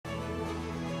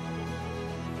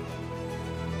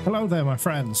Hello there my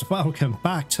friends, welcome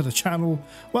back to the channel,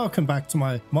 welcome back to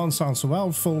my Monster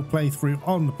World full playthrough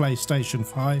on the PlayStation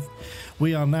 5.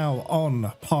 We are now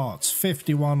on part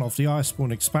 51 of the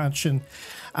Iceborne expansion,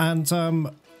 and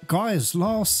guys,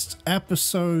 last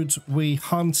episode we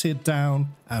hunted down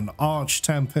an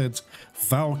arch-tempered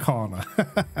Velkhana,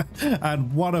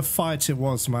 and what a fight it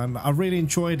was, man. I really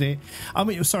enjoyed it. I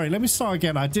mean, sorry, let me start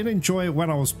again. I did enjoy it when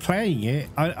I was playing it.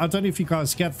 I don't know if you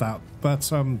guys get that,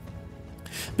 but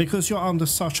because you're under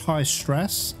such high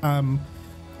stress,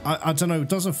 I don't know, it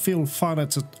doesn't feel fun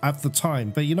at the time,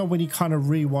 but you know, when you kind of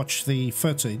rewatch the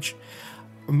footage,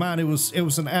 man, it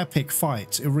was an epic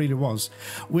fight. It really was.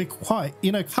 We're quite,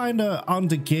 you know, kind of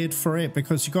under geared for it,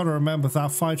 because you got to remember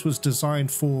that fight was designed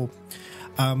for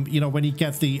you know, when you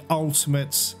get the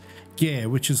ultimate gear,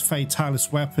 which is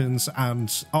Fatalis weapons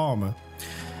and armor.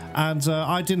 And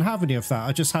I didn't have any of that.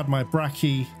 I just had my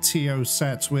Brachy TO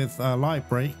set with light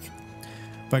break.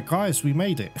 But guys, we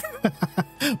made it.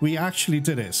 We actually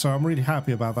did it, so I'm really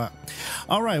happy about that.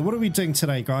 All right, what are we doing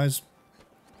today, guys?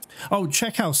 Oh,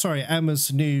 check out, sorry,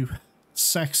 Emma's new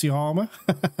sexy armor,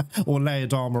 or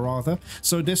layered armor rather.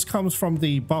 So this comes from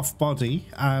the buff body,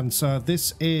 and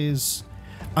this is,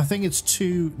 I think it's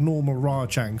 2 normal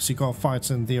Rajangs you gotta fight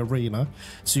in the arena.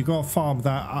 So you gotta farm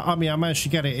that. I mean, I managed to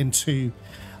get it in two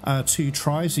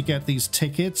tries. You get these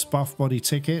tickets, buff body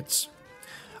tickets.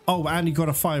 Oh, and you got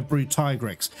to fight Brute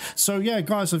Tigrex. So yeah,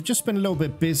 guys, I've just been a little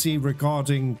bit busy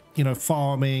regarding, you know,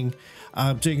 farming,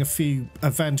 doing a few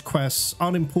event quests,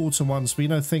 unimportant ones, but you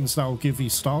know, things that will give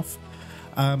you stuff.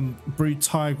 Brute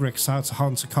Tigrex I had to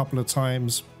hunt a couple of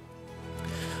times,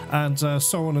 and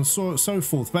so on and so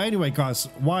forth. But anyway, guys,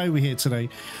 why are we here today?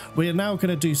 We're now going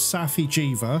to do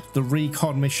Safi'jiiva, the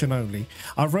Recon mission only.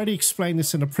 I've already explained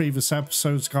this in the previous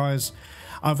episodes, guys.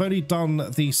 I've only done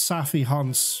the Safi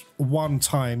hunts one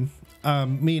time,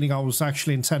 meaning I was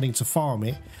actually intending to farm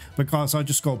it, because I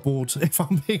just got bored, if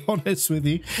I'm being honest with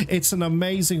you. It's an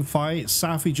amazing fight.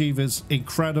 Safi'jiiva is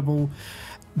incredible,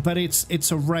 but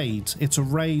it's a raid. It's a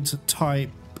raid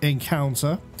type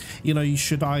encounter. You know, you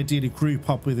should ideally group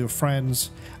up with your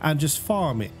friends and just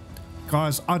farm it.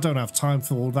 Guys, I don't have time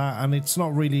for all that, and it's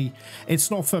not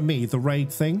for me, the raid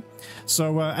thing.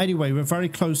 So anyway, we're very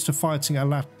close to fighting a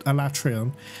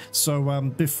Latrion. So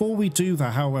before we do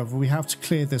that, however, we have to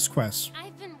clear this quest.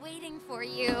 I've been waiting for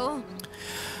you.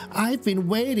 I've been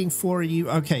waiting for you.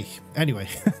 Okay, anyway.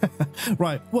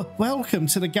 Right, welcome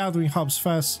to the Gathering Hub's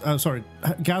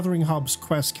Gathering Hub's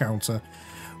quest counter.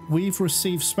 We've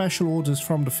received special orders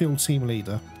from the field team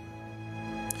leader.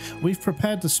 We've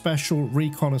prepared the special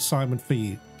recon assignment for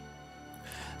you.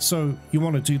 So, you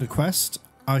want to do the quest?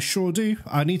 I sure do.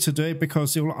 I need to do it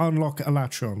because it will unlock a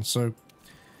Latrion, so...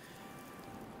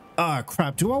 Ah,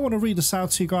 crap. Do I want to read this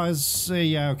out to you guys?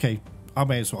 Yeah, okay. I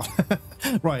may as well.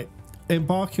 Right.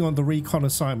 Embarking on the recon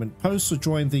assignment. Post or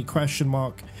join the question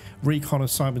mark recon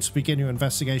assignment to begin your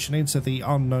investigation into the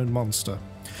unknown monster.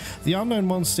 The unknown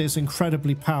monster is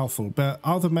incredibly powerful, but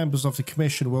other members of the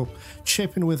commission will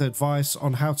chip in with advice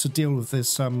on how to deal with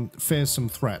this fearsome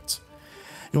threat.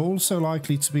 You're also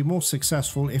likely to be more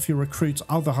successful if you recruit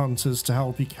other hunters to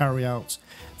help you carry out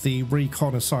the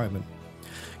recon assignment.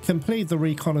 Complete the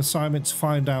recon assignment to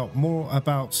find out more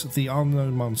about the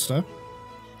unknown monster,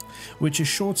 which is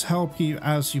sure to help you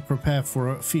as you prepare for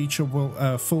a future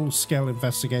full-scale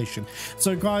investigation.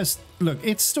 So guys, look,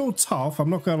 it's still tough, I'm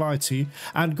not gonna lie to you,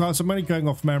 and guys, I'm only going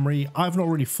off memory. I've not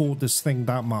really fought this thing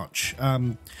that much.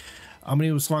 I mean,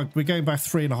 it was like, we're going back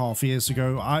 3.5 years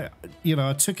ago. I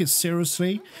took it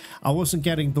seriously. I wasn't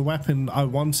getting the weapon I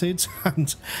wanted,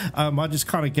 and I just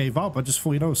kind of gave up. I just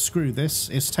thought, you know, screw this,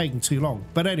 it's taking too long.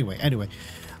 But anyway,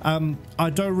 I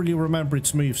don't really remember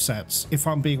its movesets, if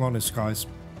I'm being honest, guys.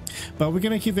 But we're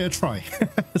going to give it a try.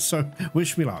 So,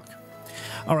 wish me luck.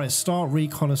 Alright, start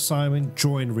recon assignment,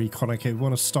 join recon. Okay, we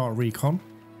want to start recon.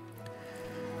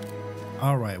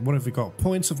 Alright, what have we got?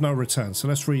 Points of no return. So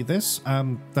let's read this.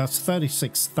 That's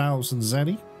 36,000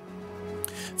 Zeni.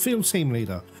 Field team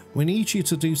leader. We need you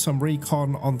to do some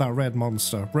recon on that red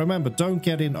monster. Remember, don't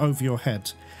get in over your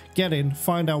head. Get in,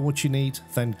 find out what you need,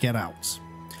 then get out.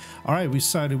 Alright, we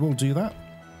certainly will do that.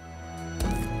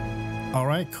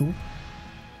 Alright, cool.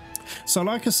 So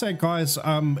like I said, guys,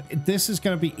 this is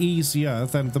going to be easier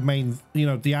than the main, you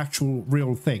know, the actual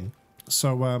real thing.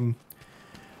 So,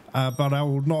 but I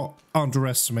will not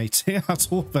underestimate it at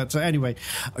all. But anyway,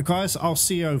 guys, I'll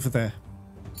see you over there.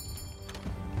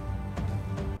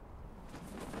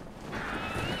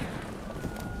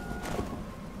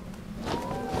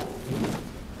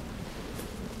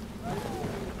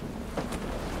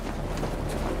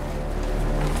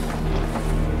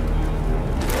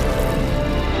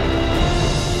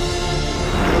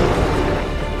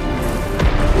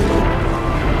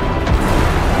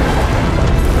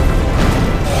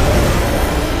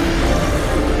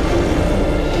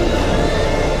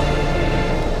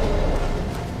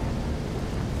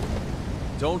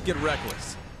 Don't get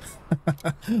reckless.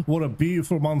 What a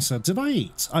beautiful monster. Did I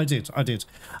eat? I did.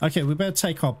 Okay, we better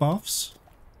take our buffs.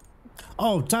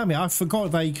 Oh, damn it. I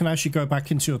forgot that you can actually go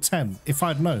back into your tent. If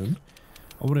I'd known,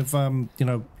 I would have, you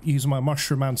know, used my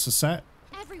mushroom answer set.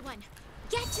 Everyone,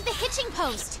 get to the hitching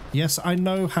post. Yes, I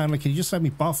know, Hannah. Can you just let me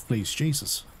buff, please?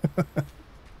 Jesus.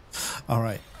 All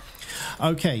right.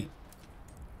 Okay.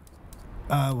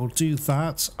 We'll do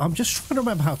that. I'm just trying to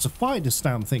remember how to fight this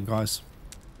damn thing, guys.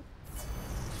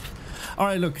 All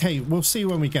right, look, hey, we'll see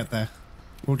when we get there.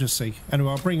 We'll just see.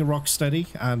 Anyway, I'll bring a rock steady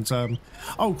and,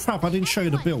 oh, crap, I didn't show you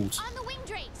the build. On the wing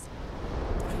drapes.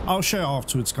 I'll show you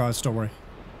afterwards, guys, don't worry.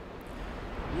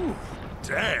 Ooh,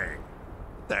 dang.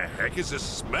 What the heck is this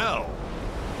smell?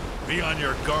 Be on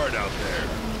your guard out there.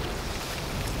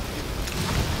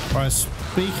 All right,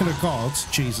 speaking of gods,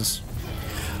 Jesus.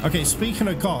 Okay, speaking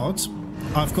of gods,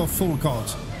 I've got full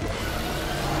god.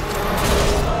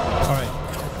 All right.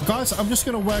 Guys, I'm just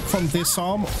going to work on this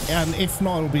arm, and if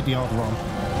not, it'll be the other arm.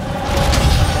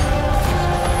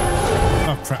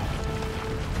 Oh, crap.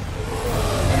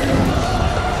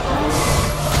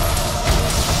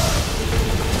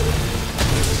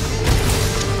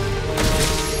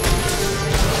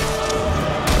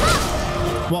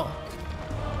 What?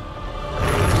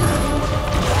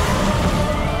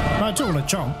 No, I don't want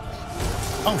to jump.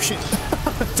 Oh, shit.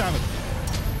 Damn it.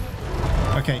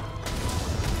 Okay.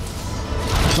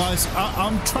 Guys,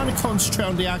 I'm trying to concentrate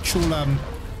on the actual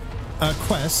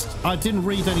quest. I didn't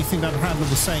read anything that Handler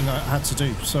was saying I had to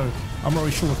do, so I'm not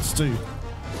really sure what to do.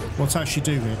 What to actually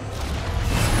do here.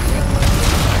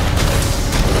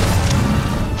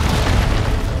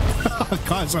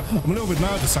 Guys, I'm a little bit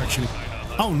nervous, actually.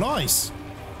 Oh, nice.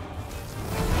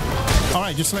 All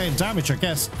right, just laying damage, I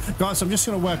guess. Guys, I'm just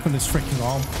going to work on this freaking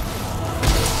arm.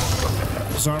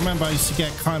 Because I remember I used to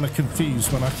get kind of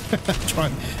confused when I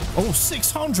tried. Oh,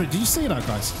 600. Did you see that,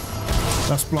 guys?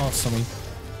 That's blast, I mean.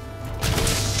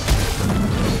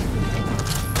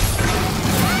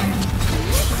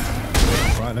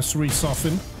 Right, let's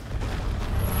re-soften.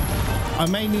 I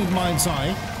may need mind's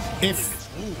eye if...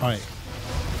 All right.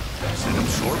 Is it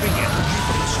absorbing energy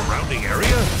from the surrounding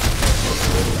area?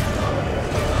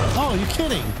 Oh, you're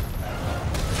kidding.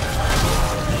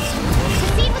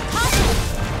 Proceed with caution.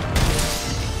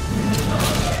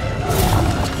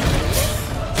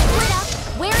 Split up,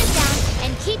 wear it down,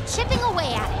 and keep chipping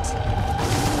away at it.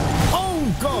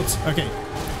 Oh, God. Okay.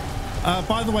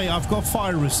 By the way, I've got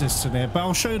fire resistant here, but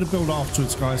I'll show you the build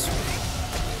afterwards, guys.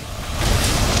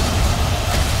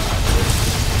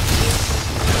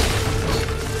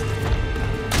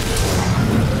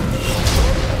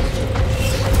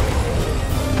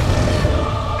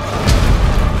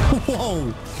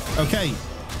 Whoa. Okay.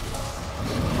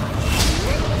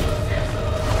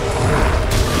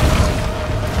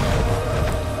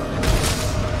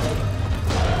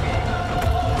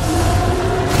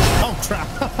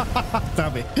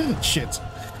 Damn it. Shit.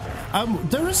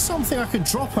 There is something I could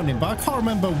drop on him, but I can't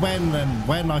remember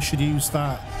when I should use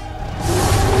that.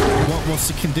 What's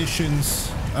the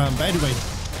conditions? But anyway.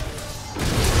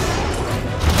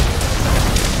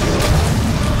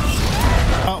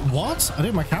 What? I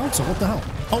did my counter. What the hell?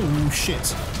 Oh,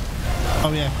 shit.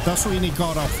 Oh, yeah. That's what you need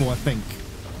guard up for, I think.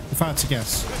 If I had to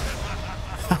guess.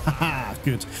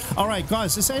 Good. All right,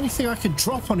 guys. Is there anything I could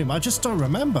drop on him? I just don't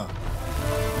remember.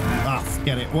 Ah,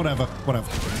 forget it. Whatever.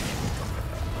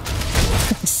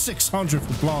 600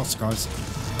 for blast, guys.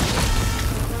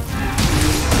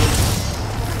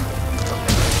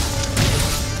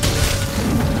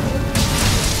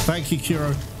 Thank you,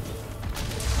 Kuro.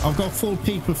 I've got full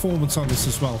peak performance on this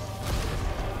as well.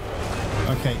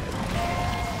 Okay.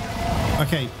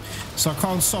 Okay. So I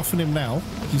can't soften him now.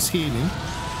 He's healing.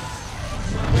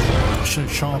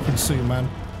 Should sharpen soon, man.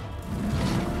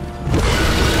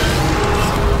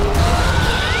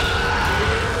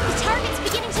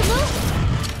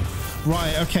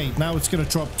 Right, okay, now it's going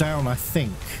to drop down, I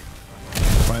think.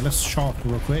 Right, let's sharpen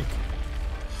real quick.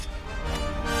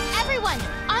 Everyone,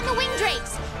 on the wing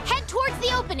drapes, head towards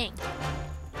the opening.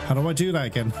 How do I do that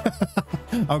again?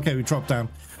 Okay, we dropped down.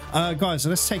 Guys,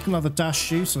 let's take another dash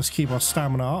juice. Let's keep our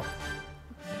stamina up.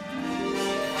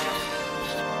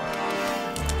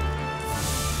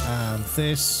 And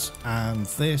this, and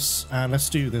this, and let's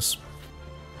do this.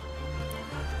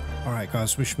 All right,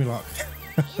 guys, wish me luck.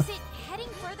 Is it heading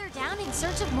further down in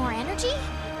search of more energy?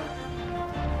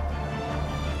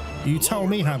 You tell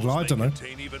me, Handler, I don't know.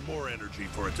 Contain even more energy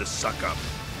for it to suck up.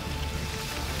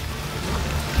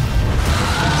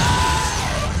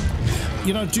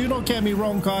 You know, do not get me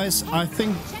wrong, guys. I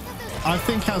think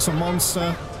as a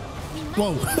monster...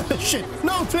 Whoa, shit.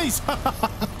 No, please.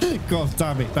 God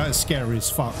damn it. That is scary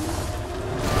as fuck.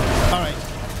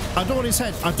 I don't want his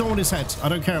head. I don't want his head. I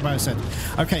don't care about his head.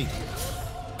 Okay.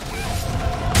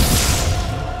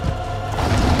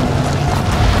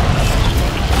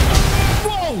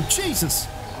 Whoa, Jesus.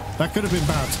 That could have been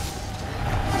bad.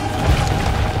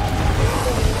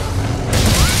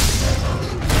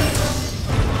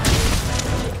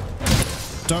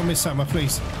 Don't miss Emma,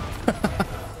 please.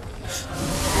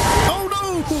 Oh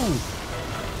no!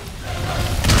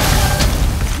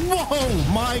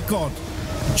 Whoa, my God.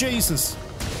 Jesus.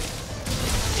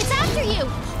 It's after you!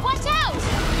 Watch out!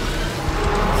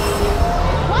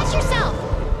 Watch yourself!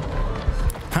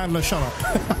 Handler, shut up.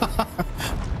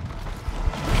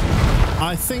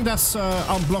 I think that's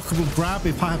unblockable grab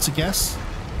if I had to guess.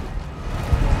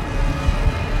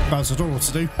 Guys, I don't know what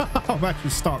to do. I'm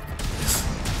actually stuck.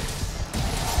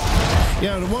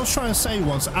 Yeah, what I was trying to say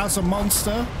was, as a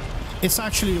monster, it's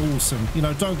actually awesome. You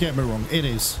know, don't get me wrong, it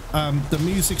is. The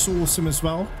music's awesome as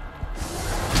well.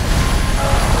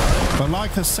 But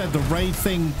like I said, the raid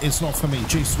thing is not for me.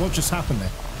 Jeez, what just happened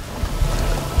there?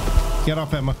 Get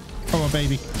up, Emma. Come on,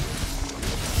 baby.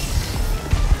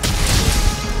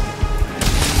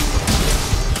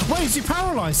 Wait, is he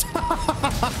paralyzed?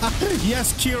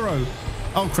 Yes, Kuro.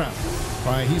 Oh, crap.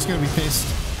 Right, he's going to be pissed.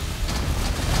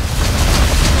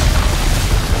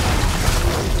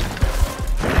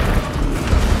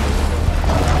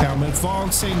 Okay, I'm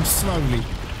advancing slowly.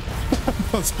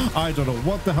 I don't know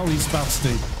what the hell he's about to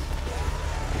do.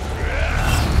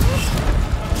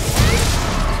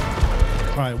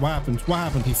 Alright, what happened? What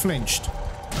happened? He flinched.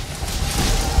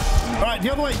 Alright,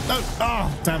 the other way. No.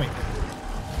 Oh, damn it.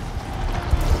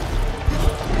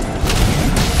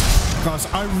 Guys,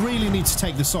 I really need to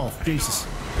take this off. Jesus.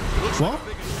 What?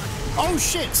 Oh,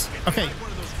 shit. Okay.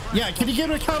 Yeah, can you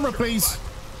get a camera, please?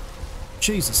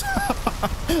 Jesus.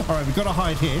 Alright, we've got to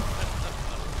hide here.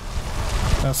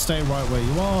 Now stay right where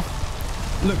you are.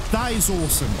 Look, that is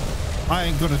awesome. I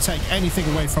ain't going to take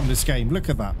anything away from this game. Look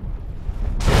at that.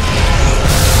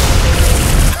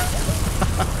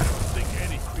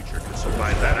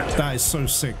 That is so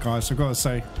sick, guys, I've got to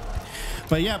say.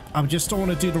 But yeah, I just don't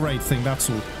want to do the raid thing, that's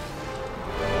all.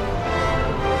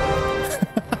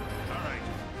 Alright,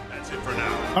 that's it for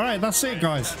now. Alright, that's it,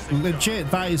 guys.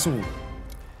 Legit, that is all.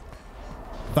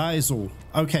 That is all.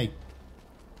 Okay.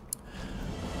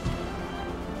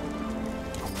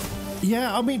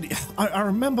 Yeah, I mean, I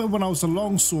remember when I was a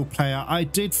longsword player, I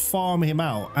did farm him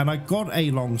out, and I got a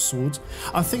longsword.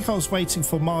 I think I was waiting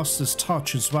for Master's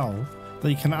Touch as well, that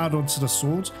you can add onto the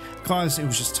sword. Guys, it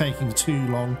was just taking too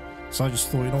long, so I just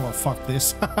thought, you know what, fuck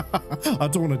this. I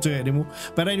don't want to do it anymore.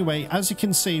 But anyway, as you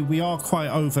can see, we are quite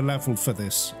over leveled for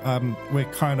this. We're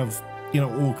kind of, you know,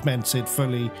 augmented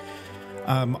fully,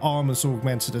 armor's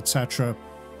augmented, etc.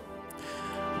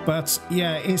 But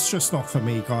yeah, it's just not for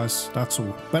me, guys, that's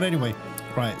all. But anyway,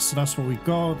 right, so that's what we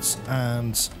got.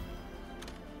 And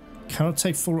can I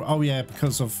take full? Oh yeah,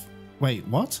 because of, wait,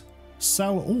 what?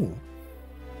 Sell all?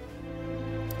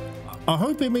 I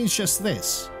hope it means just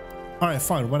this. All right,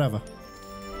 fine, whatever.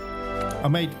 I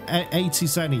made 80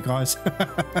 zenny, guys.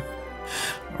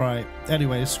 Right,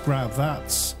 anyway, let's grab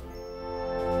that.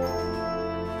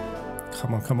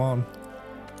 Come on, come on.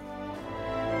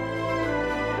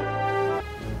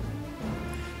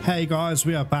 Hey guys,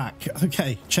 we are back.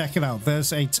 Okay, check it out.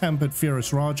 There's a tempered furious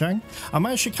Rajang. I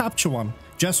managed to capture one,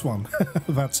 just one.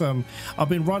 But I've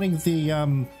been running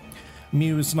the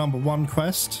Muse #1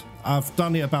 quest. I've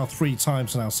done it about 3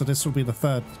 times now, so this will be the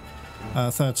third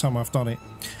time I've done it.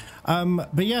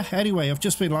 But yeah, anyway, I've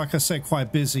just been, like I said,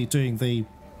 quite busy doing the...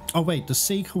 Oh wait, the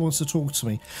Seeker wants to talk to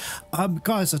me.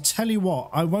 Guys, I tell you what,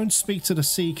 I won't speak to the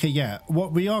Seeker yet.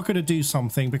 What we are going to do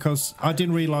something, because I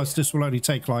didn't realize this will only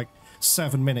take like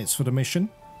 7 minutes for the mission.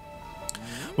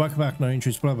 Welcome back, no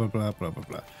injuries, blah blah blah blah blah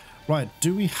blah. Right,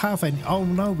 do we have any? Oh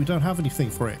no, we don't have anything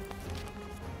for it,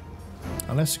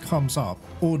 unless it comes up.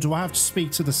 Or do I have to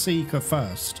speak to the Seeker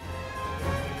first?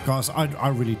 Guys, I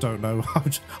really don't know.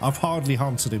 I've hardly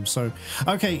hunted him, so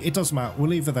okay, it doesn't matter,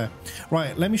 we'll leave it there.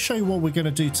 Right, let me show you what we're going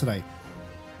to do today.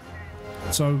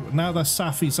 So now that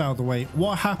Safi's out of the way,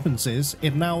 what happens is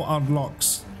it now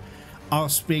unlocks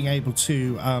us being able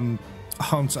to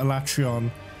hunt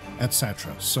Elatrion,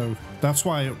 etc. So that's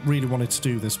why I really wanted to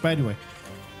do this. But anyway,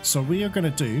 so we are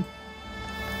going to do...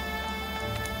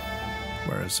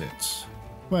 Where is it?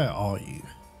 Where are you?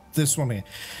 This one here.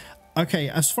 Okay,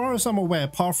 as far as I'm aware,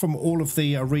 apart from all of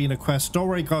the arena quests, don't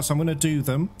worry guys, I'm going to do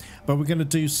them, but we're going to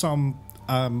do some,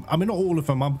 I mean not all of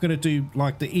them, I'm going to do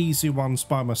like the easy ones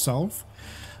by myself,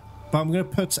 but I'm going to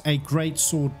put a great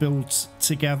sword build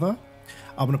together.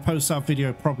 I'm going to post that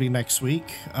video probably next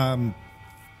week.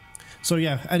 So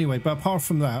yeah, anyway, but apart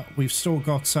from that, we've still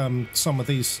got some of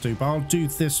these to do, but I'll do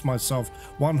this myself.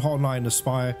 One hotline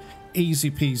aspire,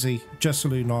 easy peasy, just a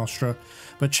Lunastra.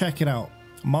 But check it out,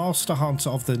 Master Hunter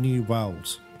of the New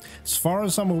World. As far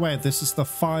as I'm aware, this is the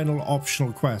final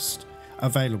optional quest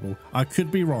available. I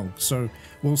could be wrong, so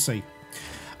we'll see.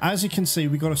 As you can see,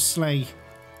 we got to slay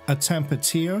a tempered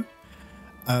Teo,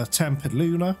 a tempered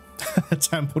Luna, a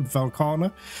tempered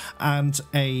Velkhana, and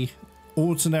a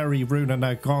ordinary runa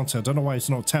Nergigante. I don't know why it's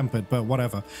not tempered, but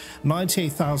whatever.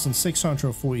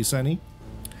 98,640 Zenny,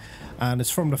 and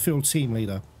it's from the field team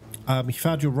leader. You've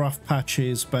had your rough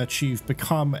patches, but you've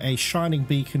become a shining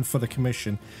beacon for the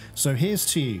commission. So here's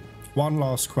to you, one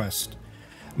last quest.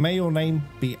 May your name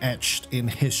be etched in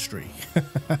history.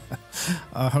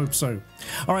 I hope so.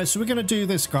 All right, so we're going to do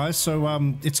this, guys. So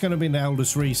it's going to be an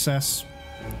Elder's Recess.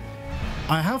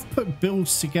 I have put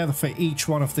builds together for each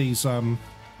one of these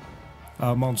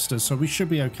monsters, so we should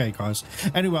be okay, guys.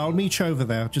 Anyway, I'll meet you over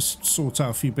there. Just sort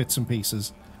out a few bits and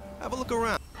pieces. Have a look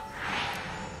around.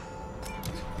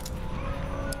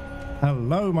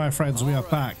 Hello, my friends. We are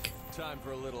back. Time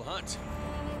for a little hunt.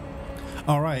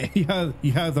 All right, you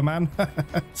heard the man.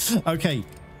 Okay.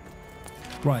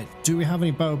 Right, do we have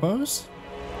any Bobos?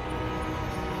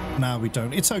 No, we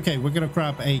don't. It's okay. We're going to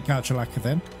grab a Gadjalaka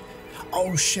then.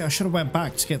 Oh, shit. I should have went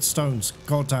back to get stones.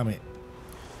 God damn it.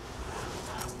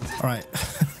 All right.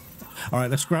 All right,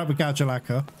 let's grab a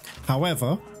Gadjalaka.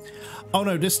 However... Oh,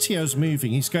 no, this Teo's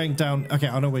moving. He's going down... Okay,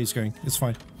 I know where he's going. It's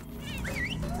fine.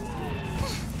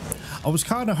 I was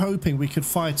kind of hoping we could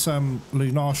fight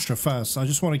Lunastra first. I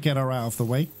just want to get her out of the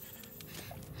way.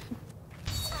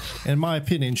 In my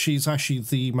opinion, she's actually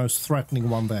the most threatening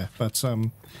one there. But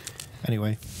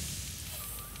anyway.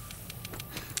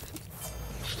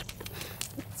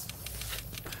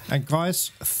 And guys,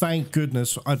 thank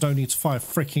goodness I don't need to fight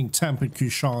freaking tempered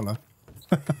Kushala.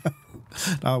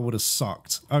 That would have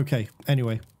sucked. Okay,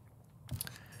 anyway.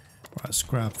 Right, let's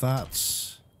grab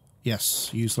that.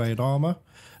 Yes, use layered armor.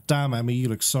 Damn, Emmy, you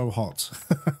look so hot.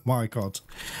 My god.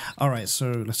 Alright,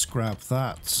 so let's grab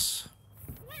that.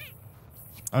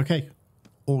 Okay,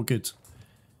 all good.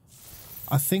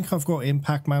 I think I've got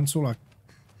impact mantle. I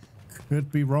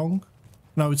could be wrong.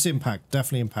 No, it's impact.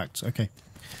 Definitely impact. Okay.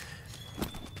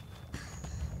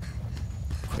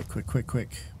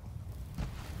 Quick.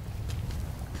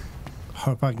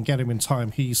 Hope I can get him in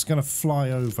time. He's going to fly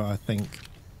over, I think.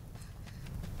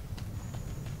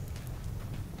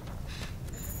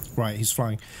 Right, he's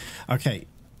flying. Okay.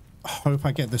 Hope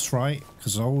I get this right,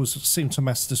 because I always seem to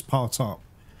mess this part up.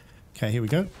 Okay, here we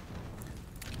go.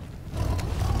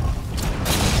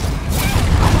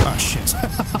 Ah, shit.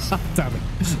 Damn it.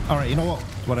 Alright, you know what?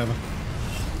 Whatever.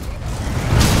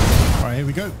 Alright, here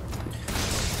we go.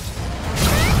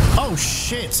 Oh,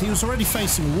 shit. He was already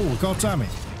facing a wall. God damn it.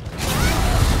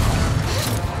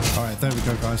 Alright, there we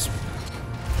go, guys.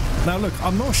 Now, look,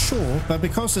 I'm not sure, but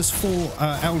because there's 4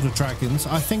 Elder Dragons,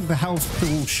 I think the health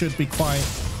pool should be quite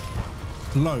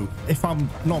low, if I'm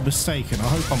not mistaken. I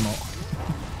hope I'm not.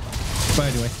 But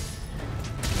anyway.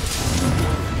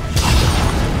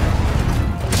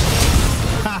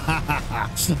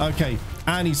 Okay,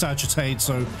 and he's agitated,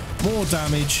 so more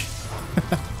damage.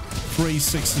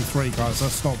 363, guys.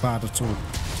 That's not bad at all.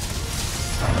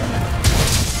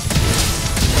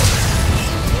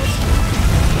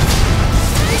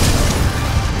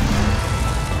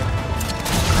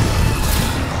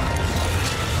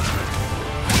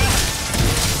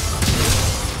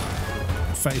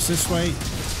 Face this way.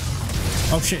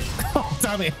 Oh shit. Oh,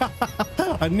 damn it.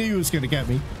 I knew he was going to get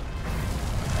me.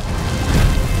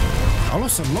 I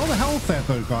lost a lot of health there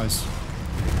though, guys.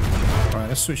 Alright,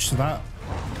 let's switch to that.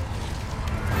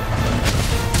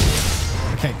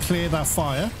 Okay, clear that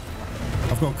fire.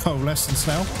 I've got coalescence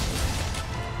now.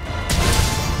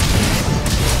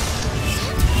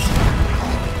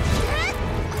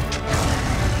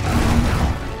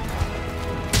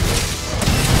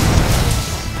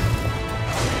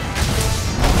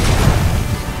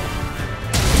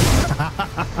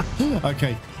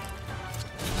 Okay.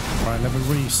 Right, let me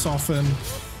re-soften.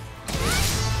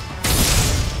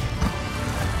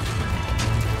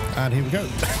 And here we go.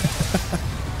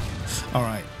 All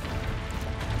right.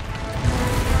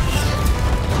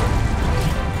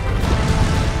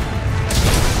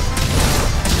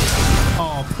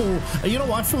 Oh, poor. You know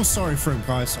what? I feel sorry for him,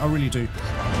 guys. I really do.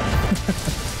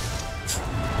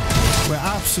 We're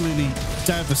absolutely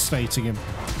devastating him.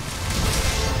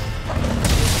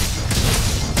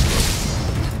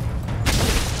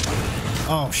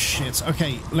 Oh, shit.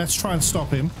 Okay, let's try and stop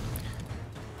him.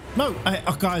 No,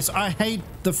 oh, guys, I hate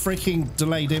the freaking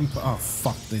delayed input. Oh,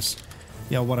 fuck this.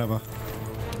 Yeah, whatever.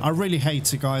 I really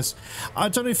hate it, guys. I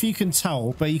don't know if you can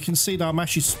tell, but you can see that I'm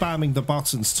actually spamming the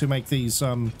buttons to make these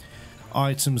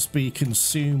items be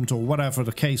consumed or whatever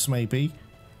the case may be.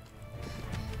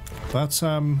 But,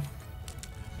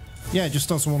 yeah, it just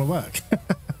doesn't want to work.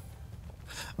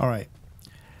 Alright.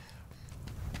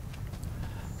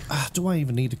 Do I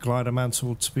even need a glider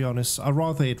mantle, to be honest? I'd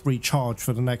rather it recharge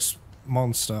for the next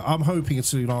monster. I'm hoping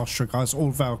it's Lunastra, guys,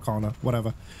 or Velkhana,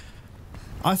 whatever.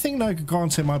 I think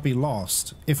Nergigante might be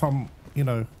lost, if I'm, you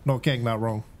know, not getting that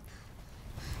wrong.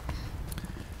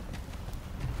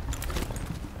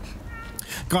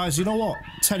 Guys, you know what?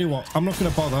 Tell you what, I'm not going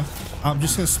to bother. I'm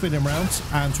just going to spin him around,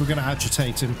 and we're going to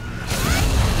agitate him.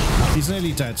 He's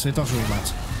nearly dead, so it doesn't really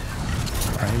matter.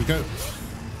 Alright, here we go.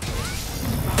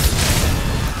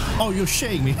 Oh, you're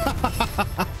shitting me.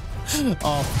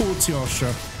 Oh, poor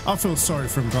Teostra. I feel sorry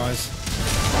for him, guys.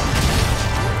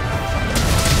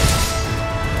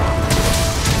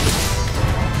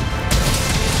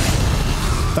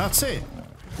 That's it.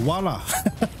 Voila.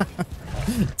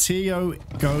 Teo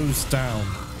goes down.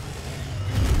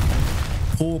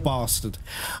 Poor bastard.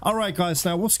 Alright, guys,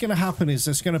 now what's going to happen is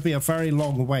there's going to be a very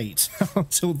long wait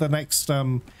until the next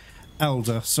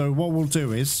elder. So what we'll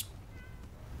do is,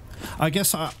 I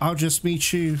guess I'll just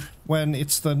meet you when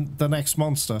it's the next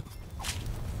monster.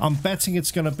 I'm betting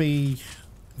it's going to be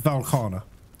Velkhana.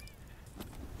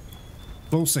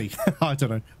 We'll see. I don't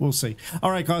know. We'll see.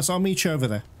 Alright, guys, I'll meet you over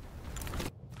there.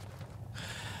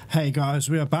 Hey, guys,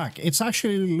 we are back. It's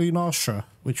actually Lunastra,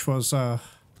 which was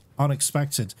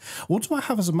unexpected. What do I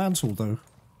have as a mantle, though?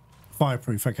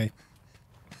 Fireproof, okay.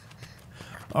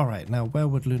 Alright, now where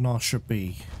would Lunastra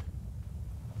be?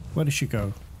 Where did she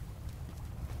go?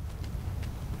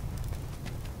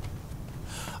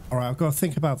 Alright, I've got to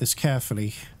think about this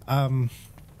carefully. You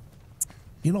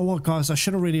know what, guys? I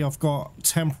should have really have got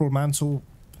temporal mantle,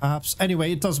 perhaps.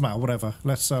 Anyway, it doesn't matter, whatever.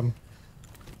 Let's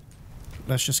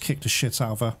just kick the shit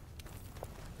out of her.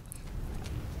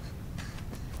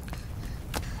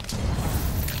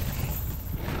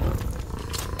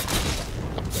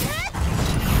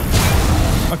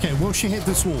 Okay, will she hit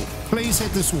this wall? Please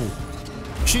hit this wall.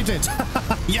 She did.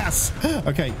 Yes.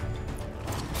 Okay.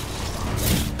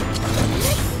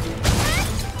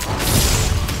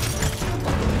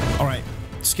 Alright,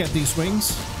 let's get these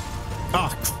wings.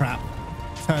 Ah, crap.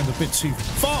 Turned a bit too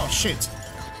far. Shit.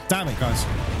 Damn it, guys.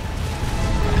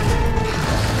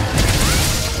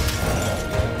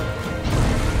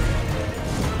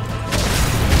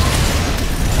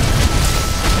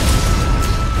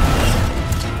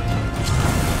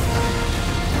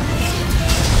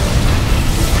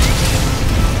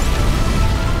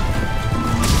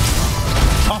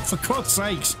 For God's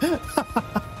sakes.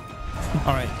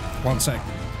 Alright, one sec.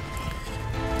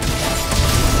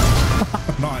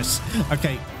 Nice.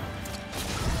 Okay.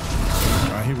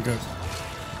 Alright, here we go.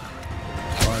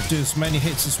 Alright, do as many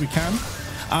hits as we can.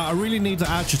 I really need to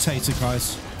agitate it,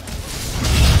 guys.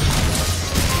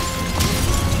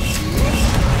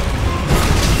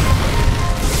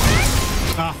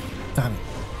 Ah, damn it.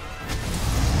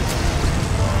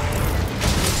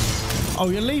 Oh,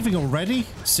 you're leaving already?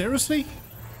 Seriously?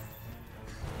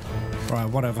 Right,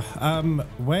 whatever.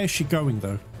 Where is she going,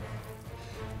 though?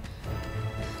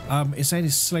 Is there any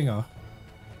slinger?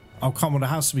 Oh, come on, there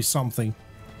has to be something.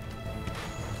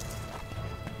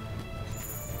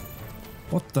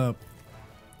 What the...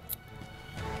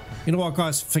 You know what,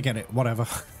 guys? Forget it. Whatever.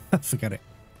 Forget it.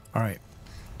 Alright.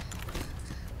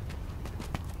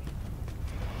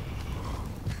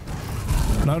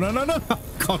 No, no, no, no!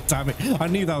 God damn it. I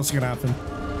knew that was going to happen.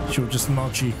 She'll just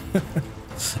nudge you.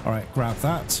 Alright, grab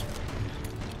that.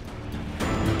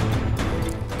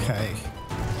 Okay.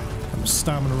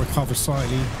 Stamina recover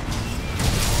slightly.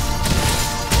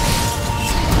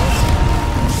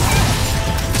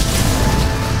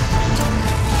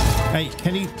 Hey,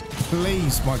 can you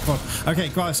please? My God. Okay,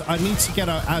 guys, I need to get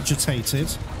her agitated.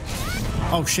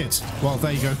 Oh, shit. Well,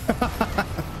 there you go.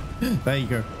 There you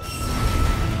go.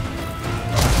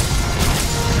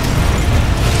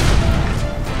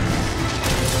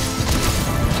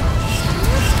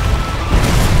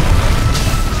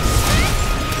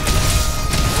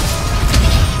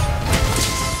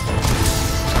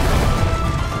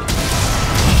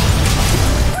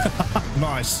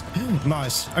 Nice.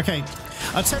 Nice. Okay.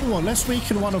 I'll tell you what, let's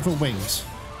weaken one of her wings.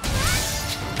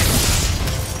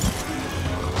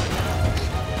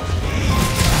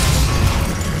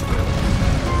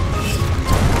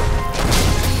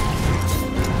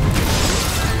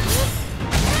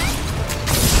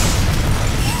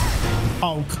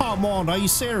 Oh, come on. Are you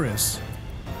serious?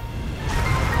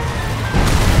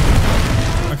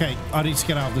 Okay, I need to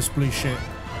get out of this blue shit.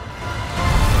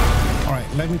 Alright.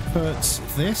 let me put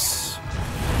this.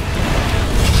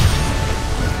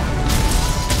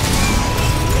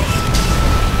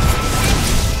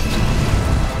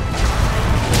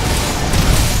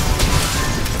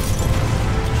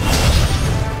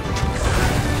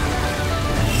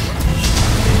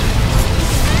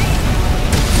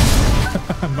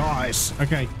 Nice.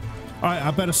 Okay. All right,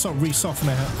 I better start re-soften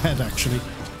her head, actually.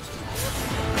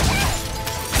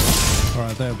 All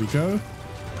right, there we go.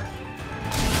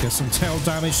 Get some tail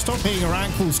damage. Stop hitting her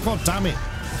ankles. God damn it.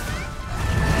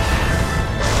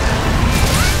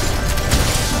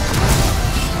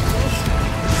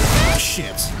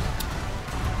 Shit.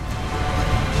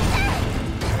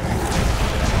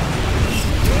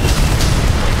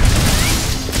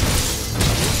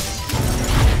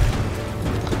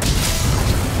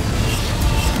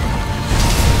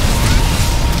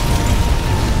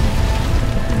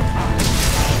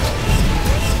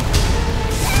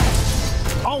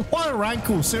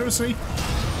 Ankle, seriously?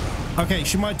 Okay,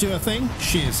 she might do her thing.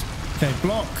 She is. Okay,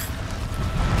 block.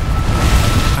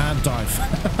 And dive.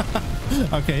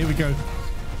 Okay, here we go.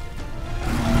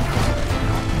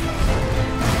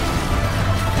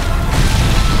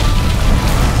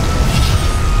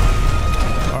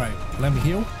 Alright, let me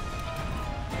heal.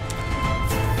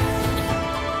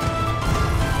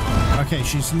 Okay,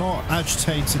 she's not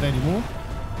agitated anymore.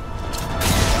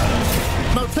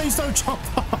 No, please don't jump.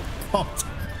 God.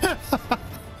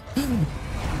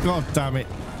 God damn it.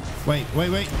 Wait.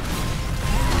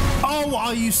 Oh,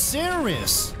 are you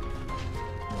serious?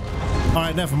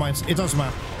 Alright, never mind. It doesn't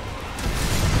matter.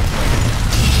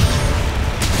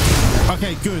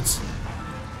 Okay, good.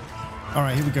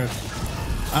 Alright, here we go.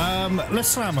 Let's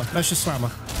slam her. Let's just slam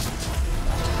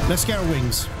her. Let's get her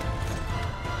wings.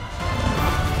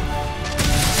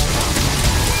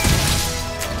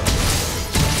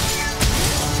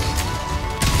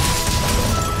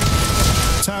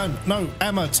 Turn. No,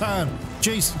 Emma, turn.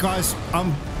 Jeez, guys,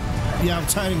 I'm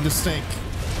turning the stick.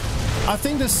 I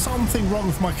think there's something wrong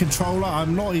with my controller.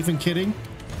 I'm not even kidding.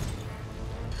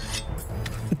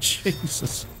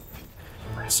 Jesus.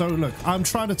 So look, I'm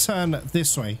trying to turn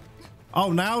this way.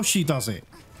 Oh, now she does it.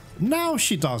 Now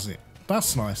she does it.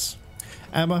 That's nice.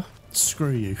 Emma,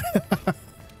 screw you.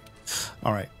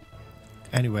 All right.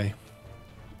 Anyway.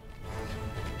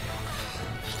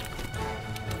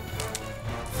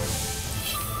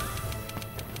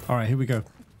 All right, here we go.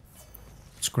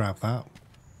 Let's grab that.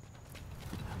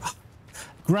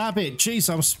 Grab it.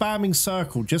 Jeez, I'm spamming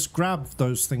circle. Just grab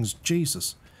those things.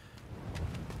 Jesus.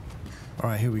 All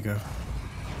right, here we go.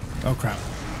 Oh, crap.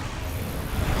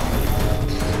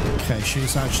 Okay,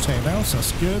 she's agitating now, so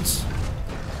that's good.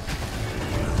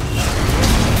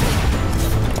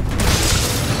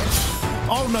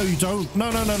 Oh, no, you don't.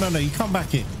 No. You come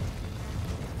back in.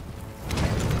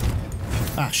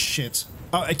 Ah, shit.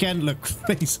 Oh, again, look,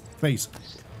 please.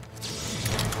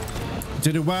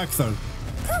 Did it work, though?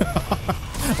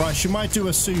 Right, she might do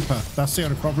a super. That's the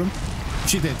only problem.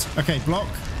 She did. Okay, block.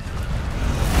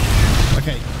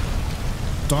 Okay.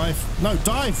 Dive. No,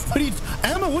 dive.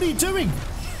 Emma, what are you doing?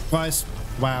 Guys,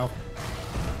 wow.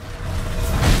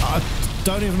 I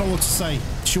don't even know what to say.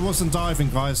 She wasn't diving,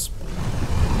 guys.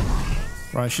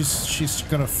 Right, she's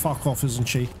gonna fuck off, isn't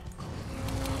she?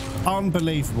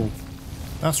 Unbelievable.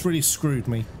 That's really screwed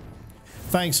me.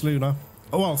 Thanks, Luna.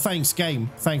 Oh, well, thanks,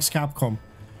 game. Thanks, Capcom.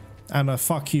 And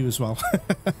fuck you as well.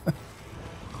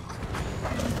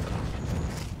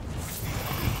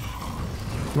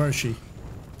 Where is she?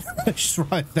 She's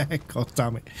right there. God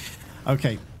damn it.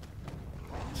 Okay.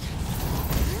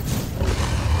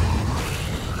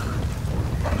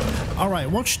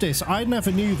 Alright, watch this. I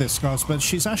never knew this, guys, but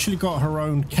she's actually got her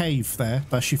own cave there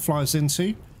that she flies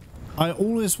into. I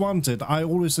always wondered, I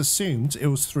always assumed it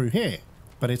was through here,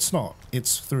 but it's not.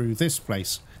 It's through this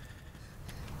place.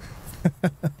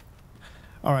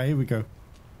 Alright, here we go.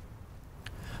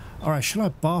 Alright, should I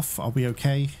buff? Are we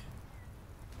okay?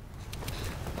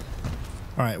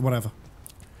 Alright, whatever.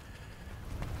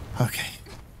 Okay.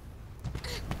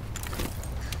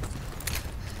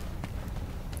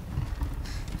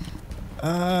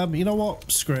 You know what?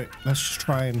 Screw it. Let's just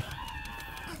try and...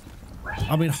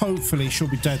 I mean, hopefully she'll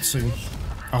be dead soon.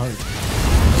 I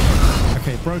hope.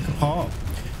 Okay, broke apart.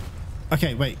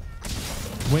 Okay, wait.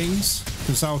 Wings,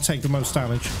 because that'll take the most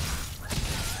damage.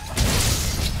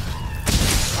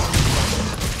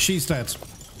 She's dead.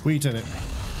 We did it.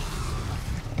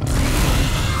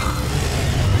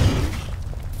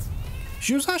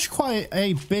 She was actually quite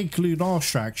a big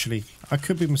Lunastra, actually. I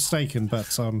could be mistaken,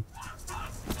 but,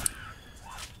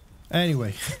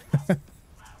 anyway.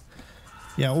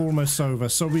 Yeah, almost over.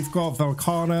 So we've got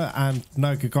Velkhana and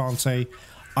Nergigante.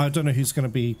 I don't know who's going to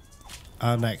be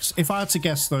next. If I had to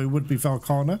guess, though, it would be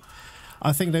Velkhana.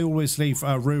 I think they always leave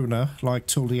Runa, like,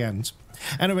 till the end.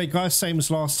 Anyway, guys, same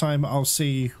as last time. I'll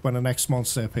see you when the next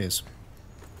monster appears.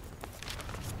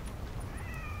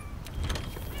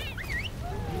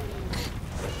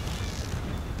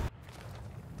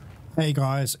 Hey,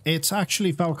 guys. It's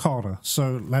actually Velkhana,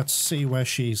 so let's see where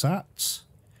she's at.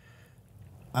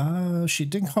 She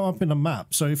didn't come up in the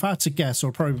map, so if I had to guess,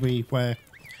 it'll probably be where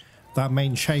that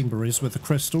main chamber is with the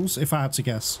crystals, if I had to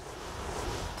guess.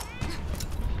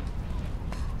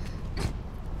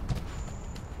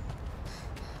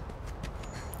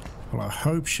 Well, I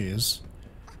hope she is.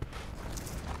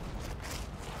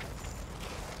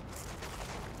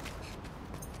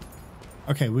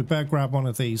 Okay, we better grab one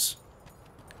of these.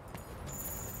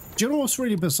 Do you know what's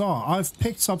really bizarre? I've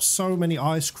picked up so many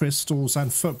ice crystals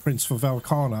and footprints for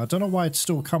Velkhana. I don't know why it's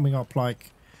still coming up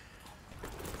like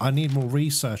I need more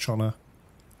research on her.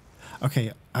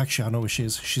 Okay, actually I know where she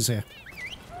is. She's here.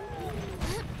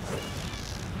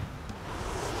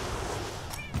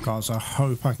 Guys, I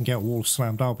hope I can get wall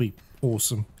slammed. That'll be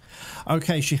awesome.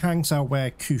 Okay, she hangs out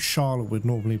where Kushala would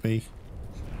normally be.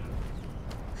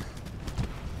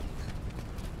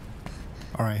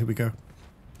 Alright, here we go.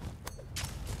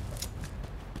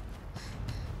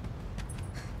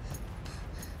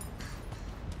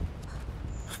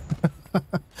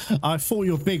 I thought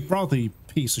your big brother, you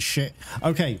piece of shit.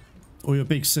 Okay, or your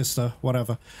big sister,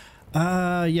 whatever.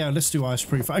 Yeah, let's do ice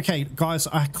proof. Okay, guys,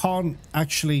 I can't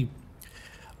actually...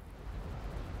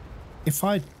 If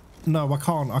I... No, I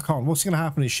can't. What's going to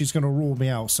happen is she's going to rule me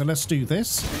out. So let's do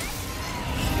this.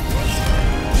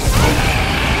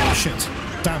 Shit.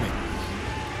 Damn it.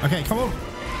 Okay, come on.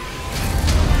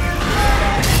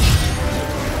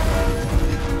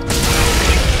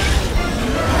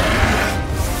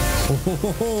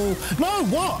 Oh, no,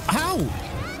 what? How?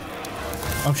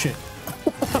 Oh, shit.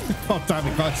 God damn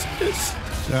it, guys.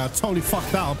 Yeah, I totally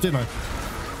fucked that up, didn't I?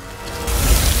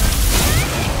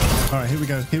 Alright, here we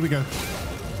go. Here we go.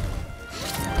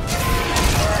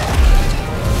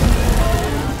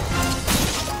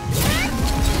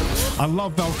 I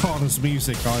love Velkhana's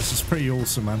music, guys. It's pretty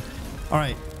awesome, man.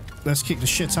 Alright, let's kick the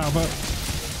shit out of her.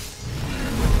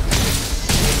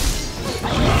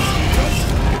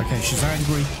 Okay, she's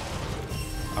angry.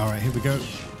 Alright, here we go.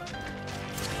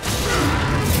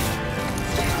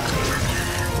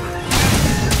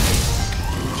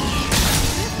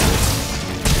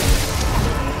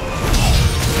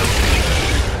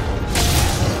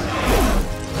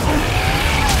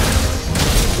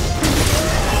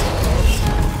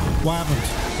 What happened?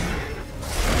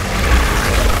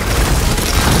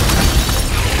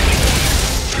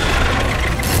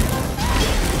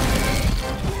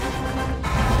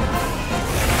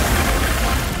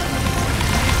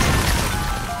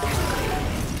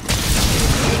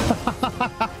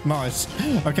 Nice.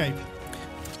 Okay.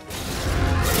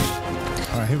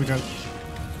 All right, here we go.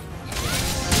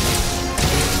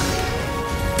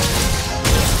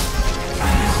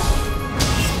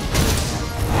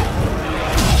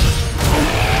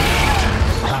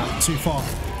 Too far.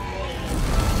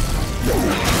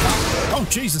 Oh,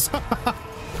 Jesus.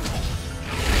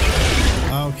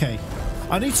 Okay.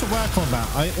 I need to work on that.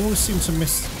 I always seem to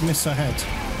miss her head.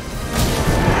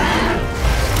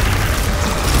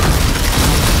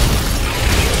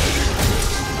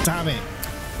 Damn it.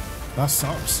 That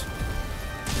sucks.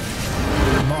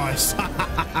 Nice.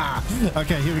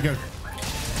 Okay, here we go.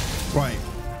 Right.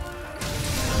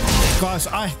 Guys,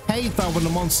 I hate that when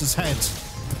the monster's head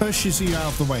pushes you out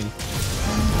of the way.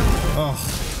 Oh,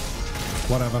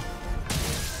 whatever.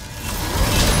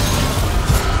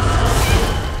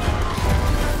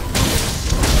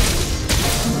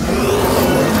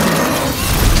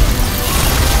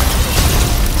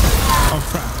 Oh,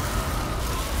 crap.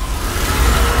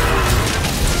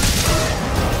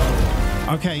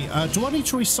 Okay, do I need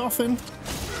to resoften?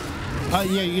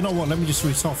 Yeah, you know what? Let me just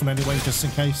resoften anyway, just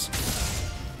in case.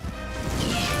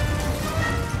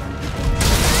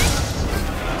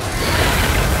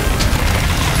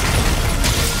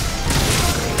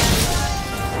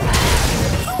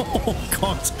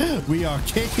 We are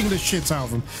kicking the shit out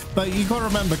of them. But you gotta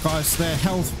remember, guys, their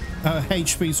health,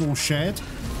 HP is all shared.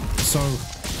 So,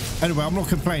 anyway, I'm not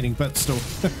complaining, but still.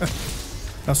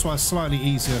 That's why it's slightly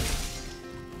easier.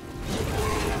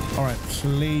 Alright,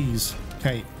 please.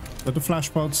 Okay, with the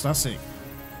flash pods, that's it.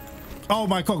 Oh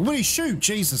my god, will he shoot?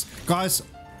 Jesus. Guys,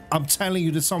 I'm telling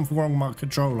you there's something wrong with my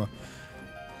controller.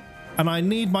 And I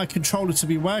need my controller to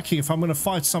be working if I'm going to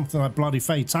fight something like bloody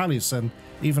Fatalis and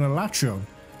even a Latrion.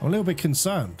 I'm a little bit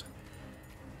concerned.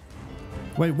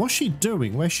 Wait, what's she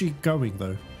doing? Where's she going,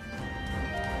 though?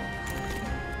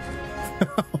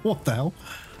 What the hell?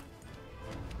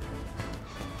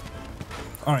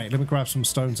 Alright, let me grab some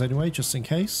stones anyway, just in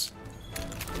case.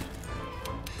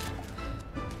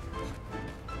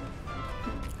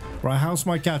 Right, how's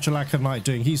my Gadulaka Knight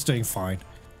doing? He's doing fine.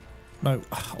 No,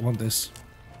 I want this.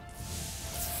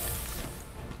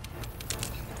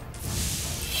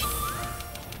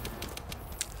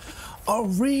 Oh,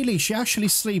 really? She actually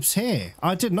sleeps here.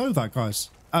 I didn't know that, guys.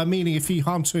 Meaning if you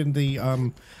hunt her in the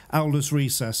Elder's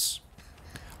Recess.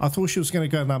 I thought she was going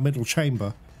to go in that middle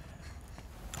chamber.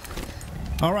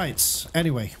 Alright,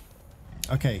 anyway.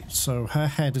 Okay, so her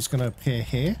head is going to appear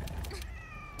here.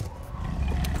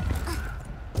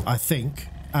 I think.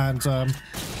 And,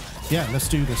 yeah, let's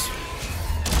do this.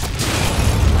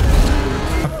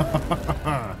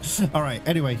 Alright,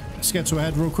 anyway, let's get to her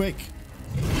head real quick.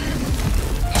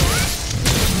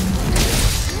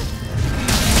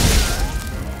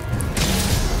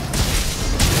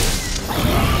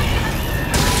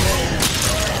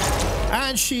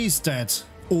 And she's dead.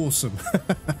 Awesome.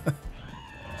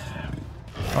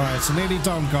 Alright, so nearly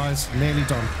done, guys. Nearly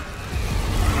done.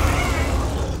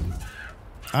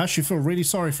 I actually feel really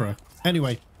sorry for her.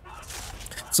 Anyway,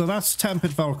 so that's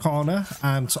Tempered Velkhana,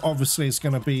 and obviously it's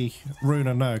going to be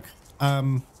Runa Nerg.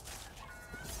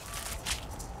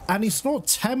 And he's not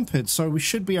tempered, so we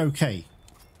should be okay.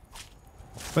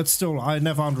 But still, I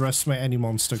never underestimate any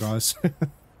monster, guys.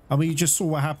 I mean, you just saw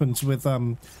what happened with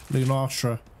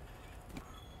Lunastra.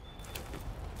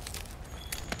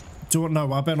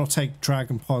 No, I better not take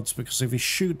dragon pods, because if you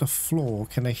shoot the floor,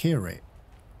 can they hear it?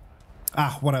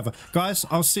 Ah, whatever. Guys,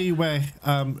 I'll see you where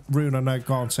Runa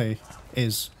Nergigante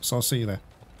is. So I'll see you there.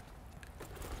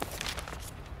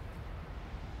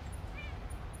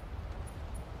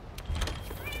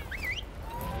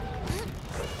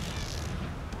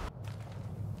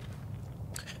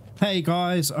 Hey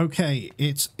guys, okay,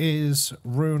 it is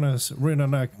Runa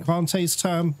Nergigante's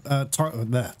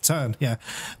turn, yeah.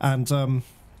 And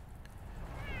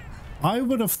I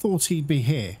would have thought he'd be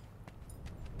here.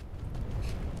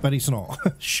 But he's not.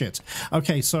 Shit.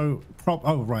 Okay, so...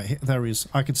 oh, right. There he is.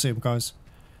 I can see him, guys.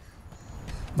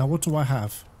 Now, what do I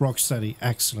have? Rocksteady.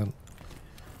 Excellent.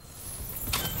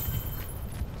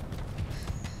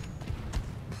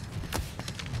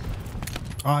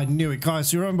 I knew it,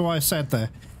 guys. You remember what I said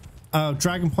there?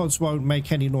 Dragon pods won't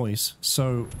make any noise.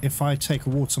 So, if I take a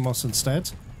water moss instead...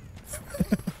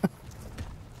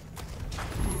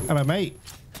 Hello, mate.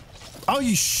 Oh,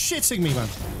 you shitting me, man.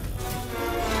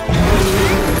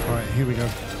 Alright, here we go.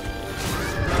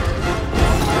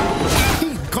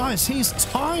 Guys, he's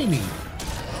tiny.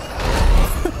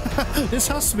 This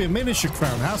has to be a miniature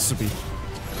crown, has to be.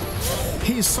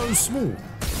 He is so small.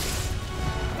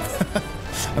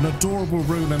 An adorable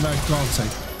Runa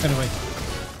Nergigante. Anyway.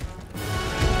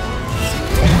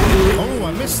 Oh,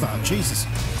 I missed that. Jesus.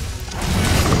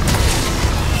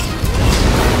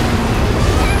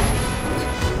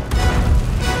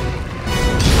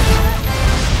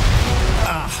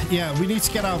 Yeah, we need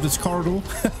to get out of this corridor.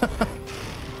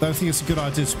 Don't think it's a good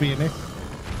idea to be in here.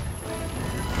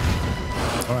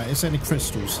 Alright, is there any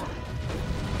crystals?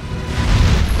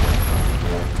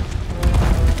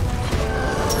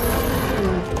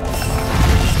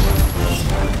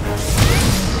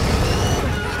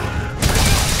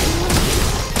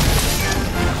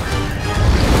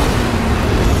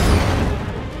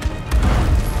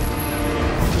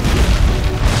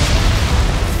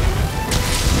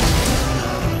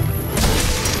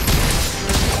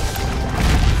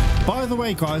 By the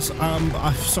way, guys,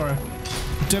 I'm sorry, I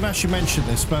didn't actually mention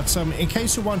this, but in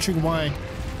case you're wondering why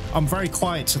I'm very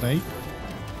quiet today,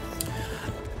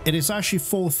 it is actually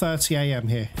 4:30 AM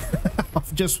here.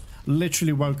 I've just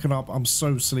literally woken up. I'm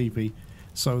so sleepy,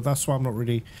 so that's why I'm not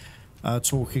really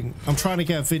talking. I'm trying to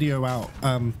get a video out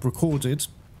recorded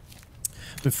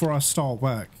before I start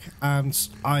work, and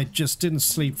I just didn't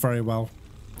sleep very well,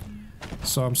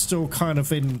 so I'm still kind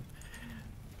of in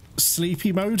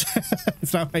sleepy mode,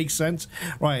 if that makes sense.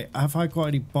 Right, have I got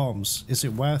any bombs? Is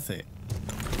it worth it?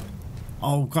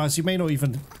 Oh, guys, you may not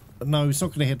even... No, it's not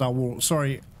going to hit that wall.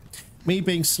 Sorry. Me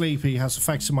being sleepy has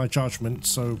affected my judgment,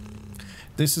 so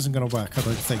this isn't going to work, I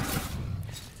don't think.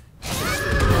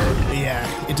 Yeah,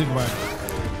 it didn't work.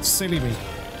 Silly me.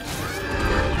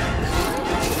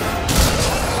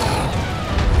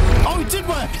 Oh, it did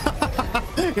work!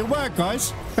 It worked,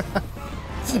 guys.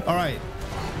 Alright.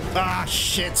 Ah,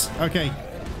 shit. Okay.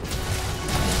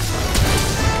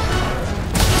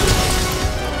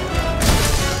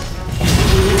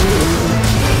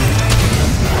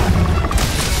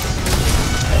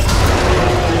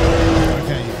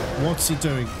 Okay, what's he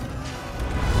doing?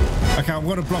 Okay, I'm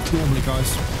going to block normally,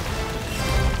 guys.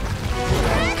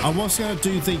 I was going to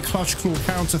do the clutch claw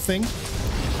counter thing.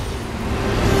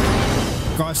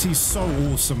 Guys, he's so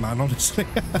awesome, man, honestly.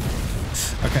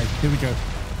 Okay, here we go.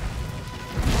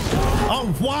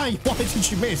 Oh, why? Why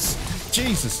did you miss?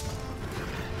 Jesus.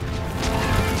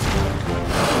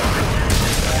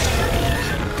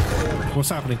 What's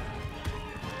happening?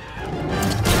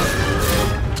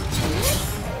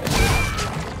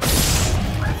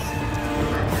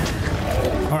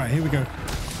 All right, here we go.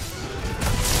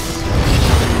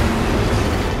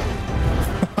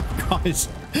 Guys,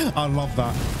 I love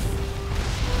that.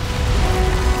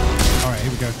 All right,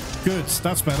 here we go. Good,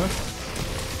 that's better.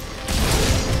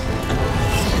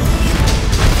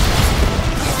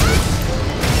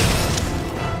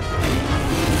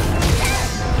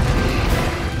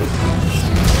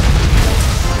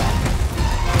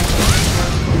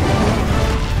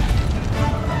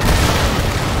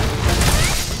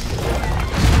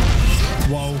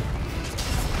 Whoa.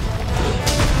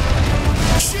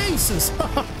 Jesus!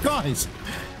 Guys!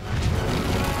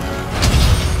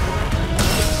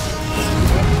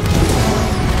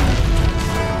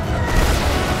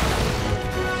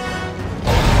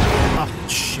 Ah,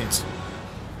 shit.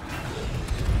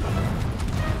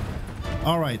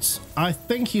 Alright, I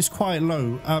think he's quite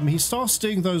low. He starts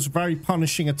doing those very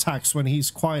punishing attacks when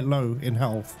he's quite low in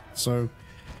health, so...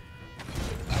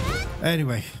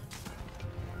 Anyway.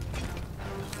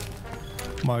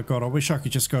 My god, I wish I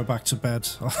could just go back to bed.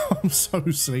 I'm so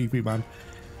sleepy, man.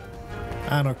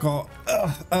 And I've got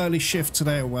early shift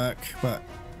today at work, but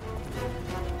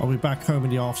I'll be back home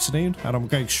in the afternoon and I'm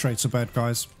going straight to bed,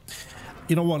 guys.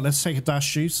 You know what? Let's take a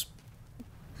dash juice.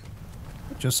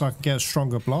 Just so I can get a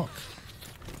stronger block.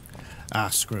 Ah,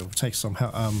 screw it. We'll take some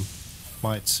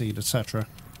might seed, etc.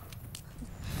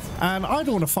 And I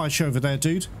don't want to fight you over there,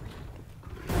 dude.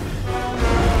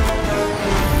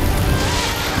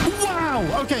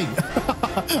 Okay.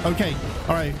 Okay.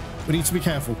 All right. We need to be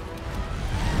careful.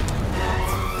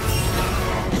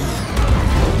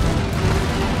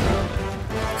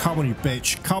 Come on, you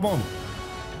bitch. Come on.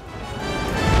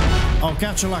 Oh,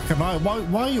 Gachalaka, no.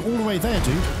 Why are you all the way there,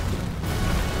 dude?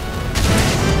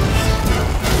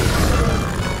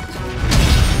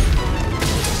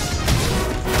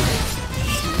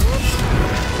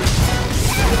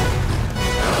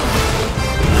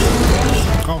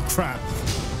 Oh, crap.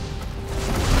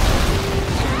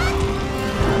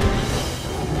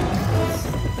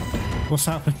 What's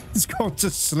happened? He's gone to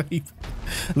sleep.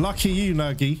 Lucky you,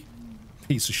 Nergi.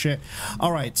 Piece of shit.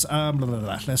 All right, blah, blah,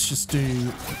 blah. Let's just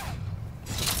do...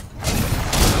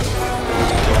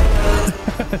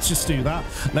 Let's just do that.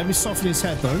 Let me soften his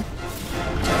head, though.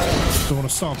 Don't want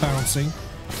to start bouncing.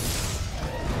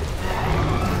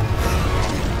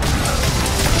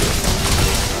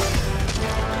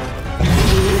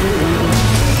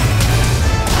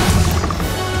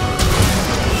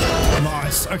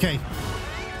 Nice. Okay.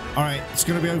 All right, it's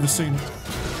going to be over soon.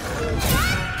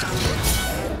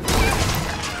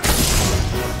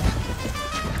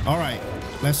 All right,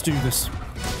 let's do this.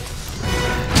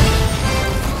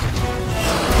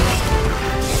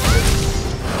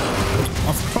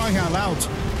 I'm crying out loud.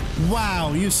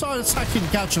 Wow, you started attacking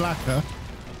Gachalaka.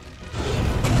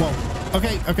 Whoa.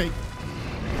 Okay, okay.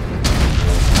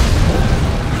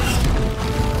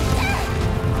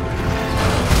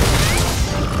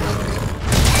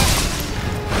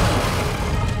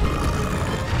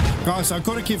 Guys, I've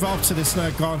got to give up to this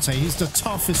Nergigante. He's the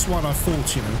toughest one I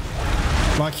fought, you know.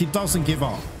 Like, he doesn't give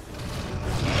up.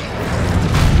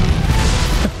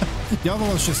 The other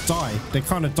ones just die. They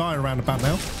kind of die around about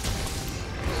now.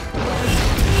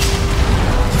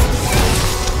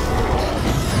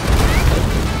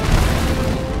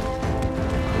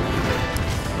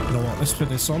 You know what? Let's put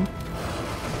this on.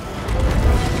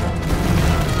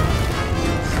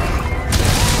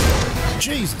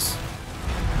 Jesus.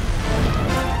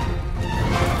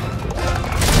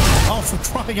 Oh, for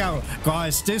crying out.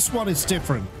 Guys, this one is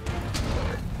different.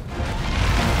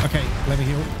 Okay, let me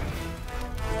heal.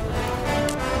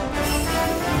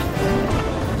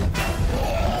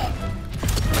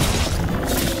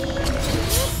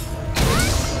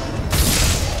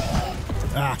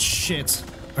 Ah, shit.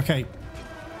 Okay.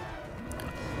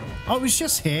 Oh, he's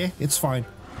just here. It's fine.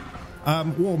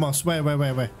 Warmost.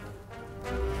 Where?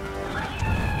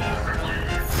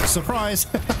 Surprise!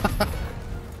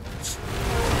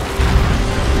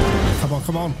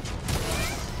 Come on.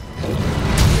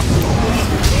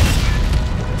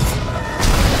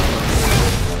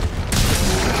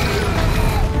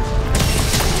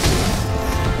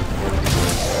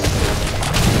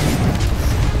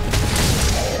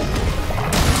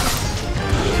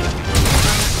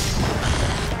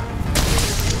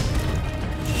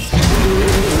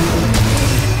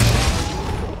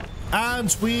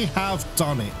 we have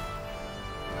done it.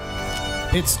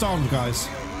 It's done, guys.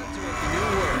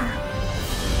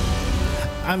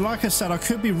 And like I said, I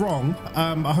could be wrong.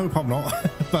 I hope I'm not.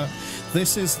 But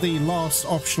this is the last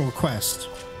optional quest.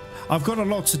 I've got a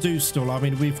lot to do still. I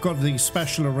mean, we've got the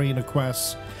special arena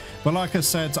quests. But like I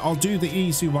said, I'll do the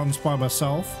easy ones by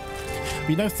myself.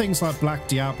 You know, things like Black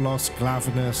Diablos,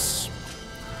 Glavinus,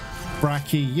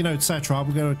 Brachy, you know, etc.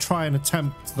 I'm going to try and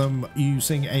attempt them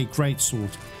using a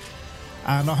greatsword.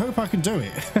 And I hope I can do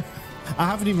it. I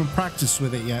haven't even practiced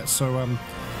with it yet, so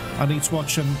I need to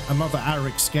watch another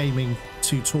Arix Gaming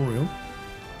tutorial.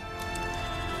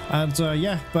 And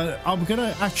yeah, but I'm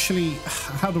gonna actually,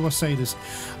 how do I say this?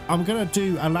 I'm gonna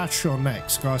do Alatreon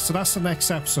next, guys. So that's the next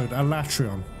episode,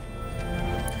 Alatreon.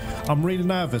 I'm really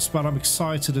nervous, but I'm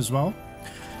excited as well.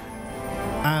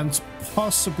 And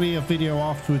possibly a video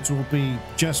afterwards will be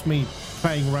just me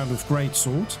playing around with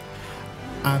greatsword.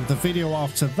 And the video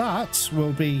after that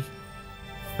will be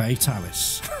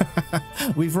Fatalis.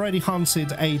 We've already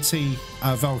hunted AT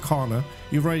Velkhana.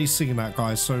 You've already seen that,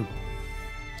 guys. So,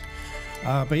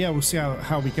 but yeah, we'll see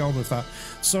how we go on with that.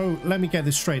 So let me get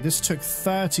this straight. This took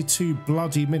 32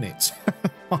 bloody minutes.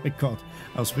 My God,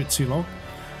 that was a bit too long.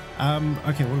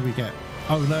 Okay, what do we get?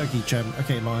 Oh, Nergigante.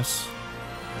 Okay, nice.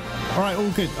 All right, all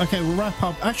good. Okay, we'll wrap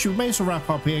up. Actually, we may as well wrap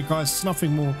up here, guys. There's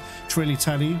nothing more to really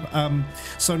tell you.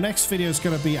 So next video is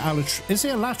going to be is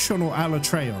it Alatreon or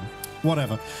Alatreon?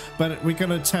 Whatever. But we're going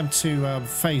to attempt to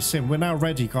face him. We're now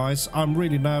ready, guys. I'm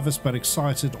really nervous, but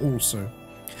excited also.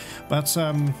 But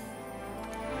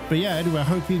yeah, anyway, I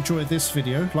hope you enjoyed this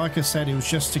video. Like I said, it was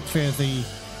just to clear the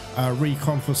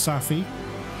Recon for Safi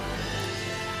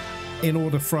in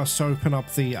order for us to open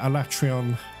up the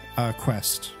Alatreon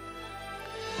quest.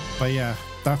 But yeah,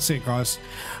 that's it, guys.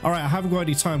 All right, I haven't got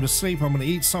any time to sleep. I'm going to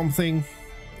eat something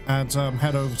and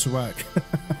head over to work.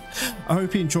 I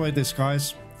hope you enjoyed this,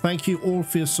 guys. Thank you all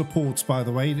for your support, by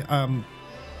the way.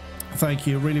 Thank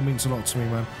you. It really means a lot to me,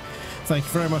 man. Thank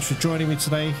you very much for joining me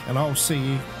today, and I'll see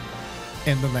you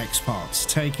in the next part.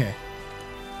 Take care.